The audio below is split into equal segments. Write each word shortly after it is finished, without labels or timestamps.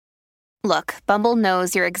Look, Bumble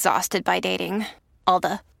knows you're exhausted by dating. All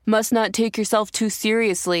the must not take yourself too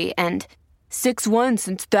seriously and 6'1"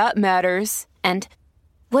 since that matters. And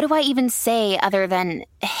what do I even say other than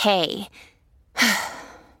hey?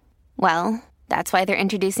 Well, that's why they're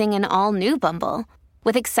introducing an all-new Bumble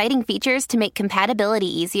with exciting features to make compatibility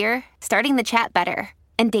easier, starting the chat better,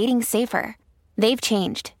 and dating safer. They've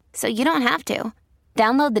changed, so you don't have to.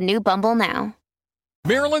 Download the new Bumble now.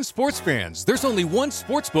 Maryland sports fans, there's only one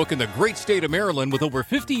sports book in the great state of Maryland with over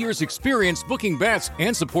 50 years experience booking bets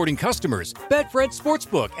and supporting customers. Betfred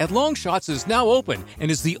Sportsbook at Longshots is now open and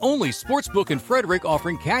is the only sports book in Frederick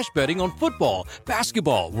offering cash betting on football,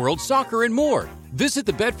 basketball, world soccer, and more. Visit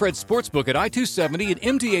the Betfred Sportsbook at I-270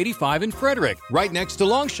 and MD-85 in Frederick, right next to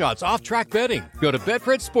Longshots off-track betting. Go to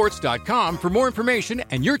betfredsports.com for more information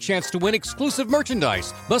and your chance to win exclusive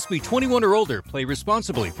merchandise. Must be 21 or older. Play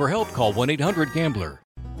responsibly. For help, call 1-800-GAMBLER.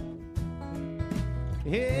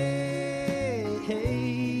 Hey,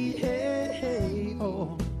 hey, hey, hey,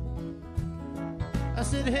 oh. I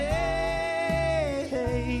said, hey,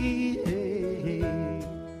 hey, hey, hey.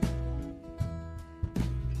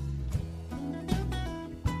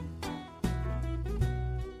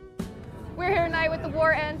 We're here tonight with the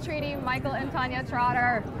War End Treaty, Michael and Tanya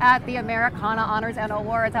Trotter at the Americana Honors and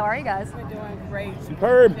Awards. How are you guys? We're doing great.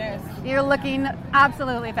 Superb. Yes. You're looking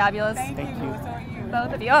absolutely fabulous. Thank you. So are you.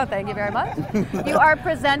 Both of you. Oh, thank you very much. You are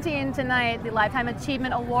presenting tonight the Lifetime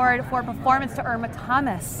Achievement Award for performance to Irma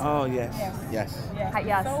Thomas. Oh, yes. Yes.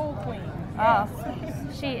 Yes. Soul Queen. Oh,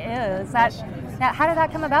 she is. Now, how did that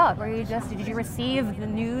come about? Did you receive the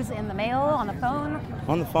news in the mail, on the phone?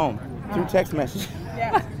 On the phone, through text message.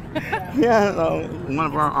 Yes. Yeah, one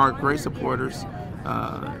of our great supporters,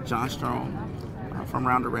 John Strong from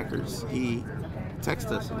Rounder Records, he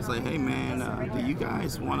texted us and was like, hey man, do you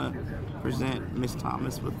guys want to present Miss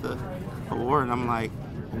Thomas with the award? And I'm like,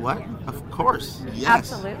 what? Of course, yes.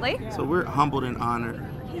 Absolutely. So we're humbled and honored.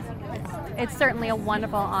 It's certainly a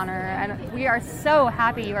wonderful honor, and we are so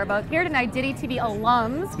happy you are both here tonight, Diddy TV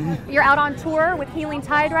alums. You're out on tour with Healing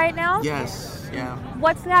Tide right now? Yes, yeah.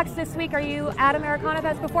 What's next this week? Are you at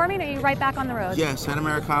Americanafest performing, or are you right back on the road? Yes, at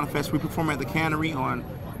Americanafest. We perform at the Cannery on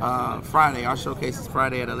Friday. Our showcase is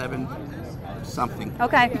Friday at 11 something.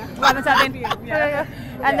 Okay, 11 something.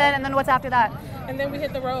 And then what's after that? And then we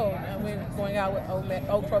hit the road. We're going out with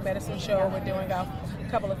Oak Pro Medicine Show. We're doing a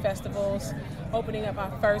couple of festivals, opening up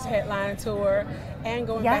our first headline tour, and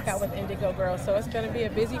going back out with Indigo Girls. So it's going to be a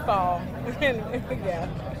busy fall. Yeah.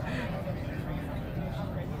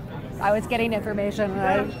 I was getting information.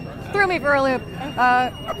 Threw me for a loop.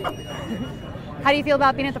 How do you feel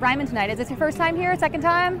about being at the Ryman tonight? Is this your first time here? Second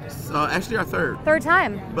time? Actually, our third. Third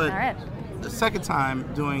time. But all right. The second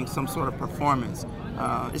time doing some sort of performance.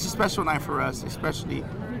 It's a special night for us, especially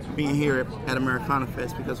being here at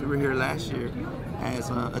Americanafest, because we were here last year as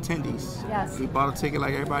attendees. Yes. We bought a ticket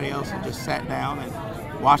like everybody else and just sat down and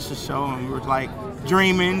watched the show, and we were like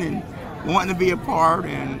dreaming and wanting to be a part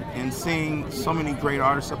and seeing so many great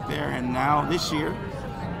artists up there. And now this year,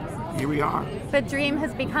 here we are. The dream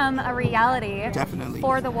has become a reality. Definitely.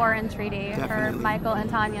 For the War and Treaty, Definitely. for Michael and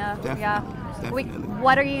Tanya. Definitely. Yeah. Definitely.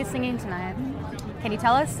 What are you singing tonight? Can you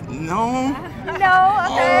tell us? No. No. Okay.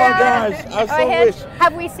 Oh my gosh! I so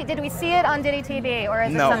wish. Did we see it on Diddy TV, or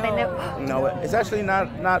is it something new? No, it's actually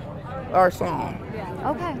not our song.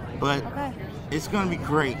 Okay. But it's going to be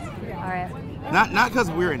great. All right. Not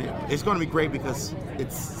because we're in it. It's going to be great because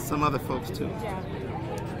it's some other folks too.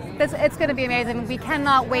 It's going to be amazing. We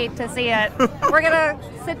cannot wait to see it. We're going to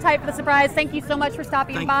sit tight for the surprise. Thank you so much for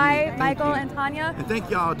stopping by, Michael and Tanya. And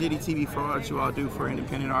thank y'all, Diddy TV, for all that you all do for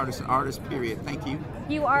independent artists and artists, period. Thank you.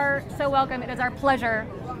 You are so welcome. It is our pleasure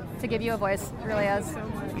to give you a voice. It really is.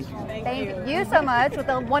 Thank you so much with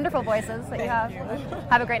the wonderful voices that you have.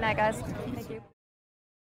 Have a great night, guys. Thank you.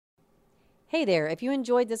 Hey there. If you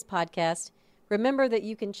enjoyed this podcast, remember that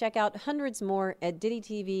you can check out hundreds more at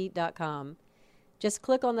diddytv.com. Just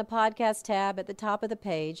click on the podcast tab at the top of the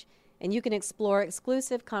page, and you can explore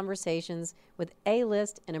exclusive conversations with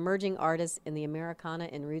A-list and emerging artists in the Americana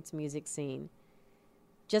and roots music scene.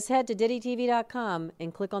 Just head to diddytv.com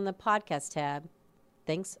and click on the podcast tab.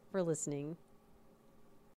 Thanks for listening.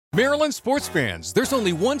 Maryland sports fans, there's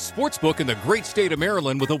only one sports book in the great state of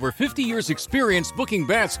Maryland with over 50 years experience booking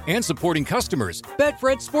bets and supporting customers.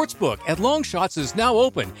 Betfred Sportsbook at Longshots is now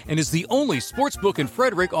open and is the only sports book in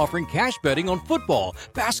Frederick offering cash betting on football,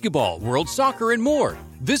 basketball, world soccer, and more.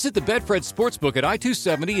 Visit the Betfred Sportsbook at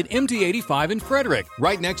I-270 and MD-85 in Frederick,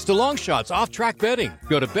 right next to Longshots off-track betting.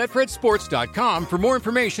 Go to betfredsports.com for more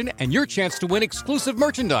information and your chance to win exclusive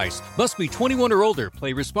merchandise. Must be 21 or older.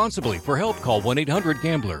 Play responsibly. For help, call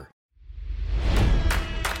 1-800-GAMBLER.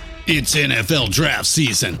 It's NFL draft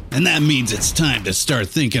season, and that means it's time to start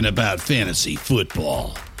thinking about fantasy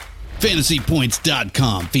football.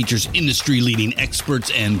 FantasyPoints.com features industry-leading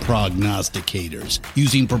experts and prognosticators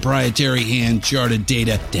using proprietary hand-charted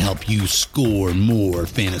data to help you score more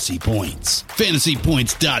fantasy points.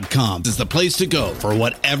 FantasyPoints.com is the place to go for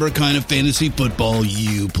whatever kind of fantasy football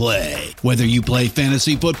you play. Whether you play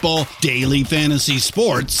fantasy football, daily fantasy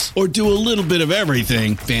sports, or do a little bit of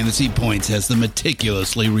everything, Fantasy Points has the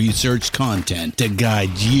meticulously researched content to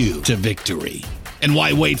guide you to victory. And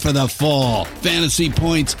why wait for the fall? Fantasy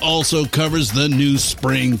Points also covers the new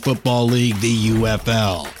spring football league, the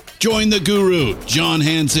UFL. Join the guru, John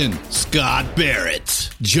Hansen, Scott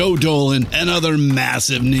Barrett, Joe Dolan, and other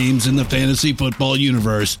massive names in the fantasy football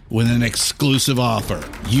universe with an exclusive offer.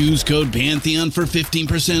 Use code Pantheon for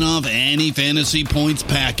 15% off any Fantasy Points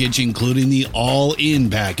package, including the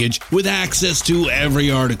all-in package, with access to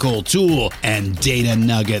every article, tool, and data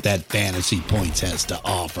nugget that Fantasy Points has to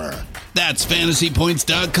offer. That's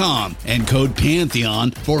FantasyPoints.com and code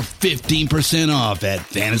Pantheon for 15% off at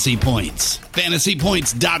Fantasy Points.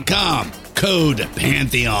 FantasyPoints.com, code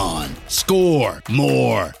Pantheon. Score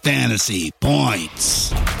more fantasy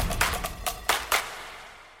points.